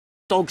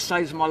dog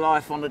saves my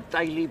life on a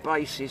daily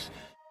basis.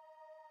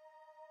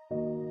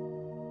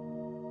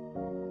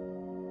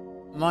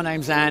 My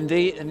name's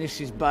Andy and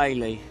this is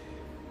Bailey.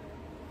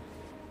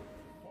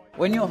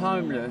 When you're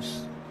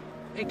homeless,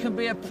 it can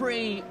be a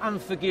pretty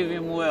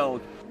unforgiving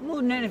world. More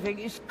than anything,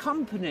 it's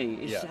company.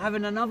 It's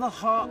having another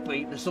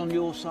heartbeat that's on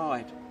your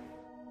side.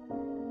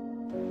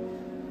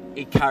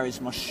 He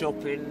carries my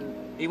shopping.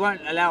 He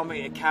won't allow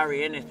me to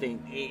carry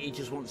anything. He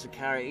just wants to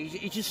carry.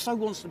 He just so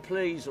wants to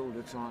please all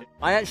the time.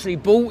 I actually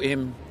bought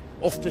him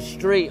off the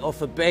street,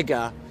 off a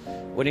beggar,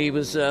 when he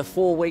was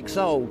 4 weeks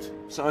old.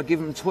 So I give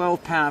him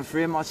 £12 for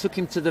him. I took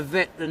him to the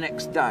vet the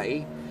next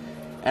day,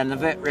 and the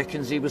vet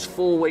reckons he was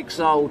 4 weeks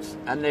old,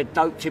 and they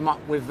doped him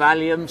up with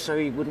Valium so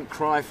he wouldn't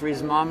cry for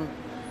his mum.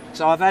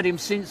 So I've had him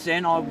since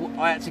then.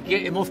 I had to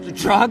get him off the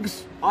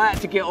drugs.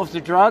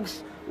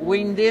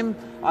 Weaned him.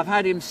 I've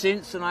had him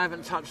since, and I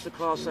haven't touched the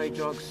Class A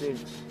drugs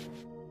since.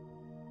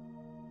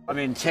 I'm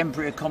in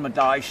temporary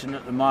accommodation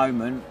at the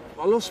moment.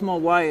 I lost my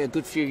way a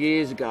good few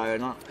years ago,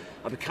 and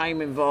I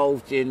became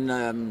involved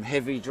in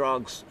heavy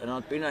drugs, and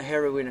I'd been a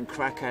heroin and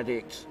crack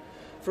addict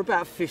for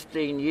about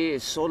 15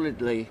 years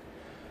solidly,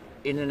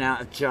 in and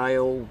out of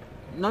jail.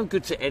 No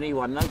good to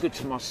anyone, no good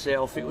to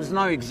myself. It was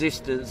no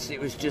existence. It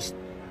was just,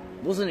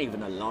 wasn't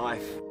even a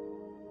life.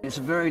 It's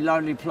a very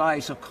lonely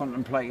place. I've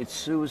contemplated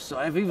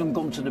suicide. I've even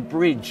gone to the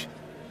bridge.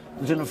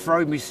 I was going to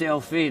throw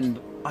myself in.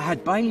 I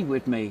had Bailey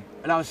with me,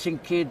 and I was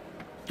thinking,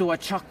 do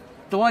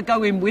I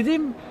go in with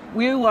him?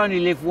 We all only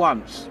live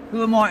once.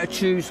 Who am I to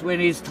choose when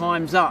his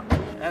time's up?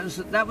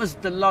 That was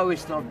the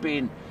lowest I've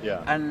been.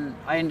 Yeah. And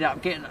I ended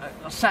up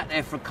I sat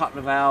there for a couple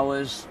of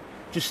hours,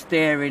 just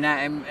staring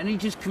at him, and he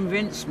just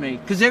convinced me.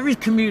 Because there is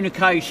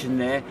communication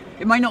there.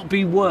 It may not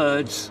be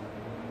words,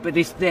 but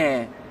it's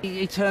there.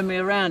 He turned me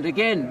around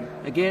again.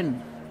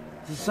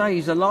 To say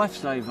he's a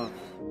lifesaver.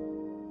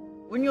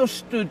 When you're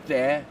stood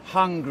there,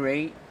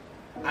 hungry,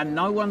 and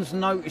no one's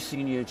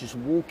noticing you, just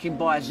walking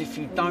by as if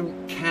you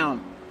don't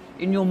count,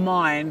 in your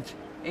mind,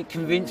 it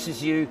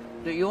convinces you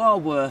that you are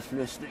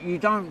worthless, that you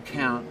don't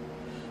count.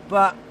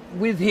 But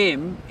with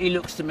him, he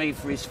looks to me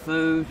for his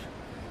food,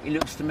 he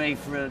looks to me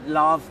for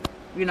love,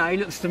 he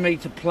looks to me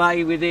to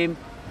play with him.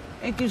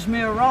 It gives me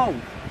a role.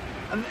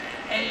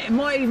 It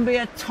might even be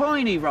a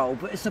tiny role,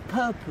 but it's a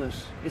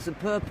purpose. It's a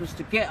purpose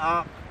to get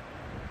up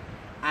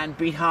and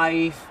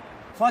behave.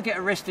 If I get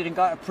arrested and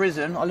go to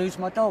prison, I lose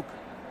my dog.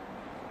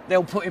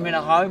 They'll put him in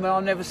a home and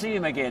I'll never see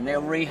him again.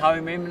 They'll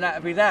rehome him and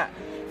that'll be that.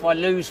 If I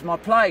lose my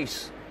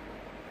place,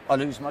 I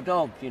lose my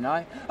dog,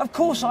 Of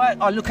course,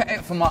 I look at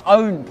it from my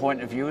own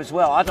point of view as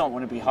well. I don't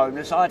want to be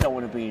homeless. I don't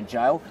want to be in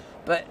jail.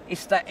 But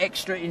it's that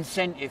extra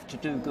incentive to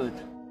do good.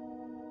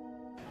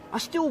 I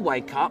still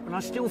wake up and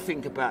I still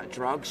think about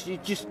drugs.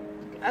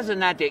 As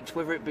an addict,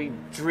 whether it be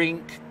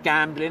drink,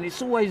 gambling,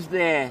 it's always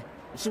there.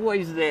 It's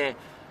always there.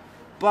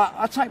 But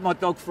I take my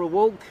dog for a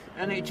walk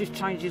and it just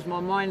changes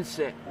my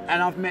mindset.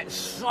 And I've met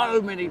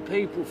so many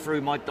people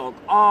through my dog,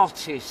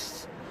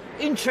 artists,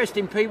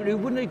 interesting people who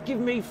wouldn't give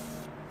me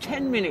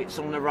 10 minutes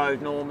on the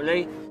road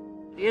normally.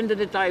 At the end of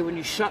the day, when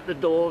you shut the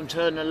door and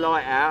turn the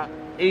light out,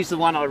 he's the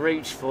one I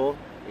reach for,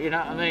 you know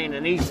what I mean?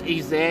 And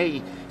he's there,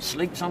 he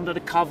sleeps under the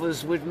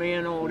covers with me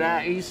and all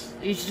that. He's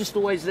just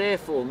always there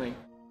for me.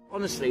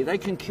 Honestly, they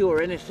can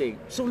cure anything.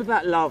 It's all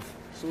about love.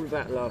 It's all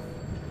about love.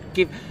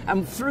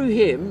 And through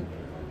him,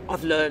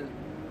 I've learned,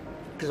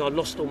 because I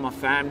lost all my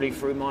family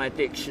through my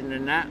addiction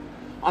and that,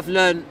 I've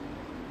learned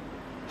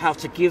how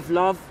to give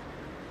love,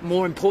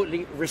 more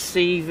importantly,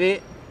 receive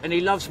it. And he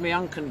loves me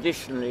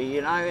unconditionally,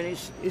 and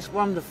it's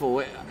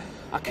wonderful.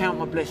 I count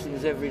my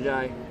blessings every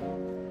day.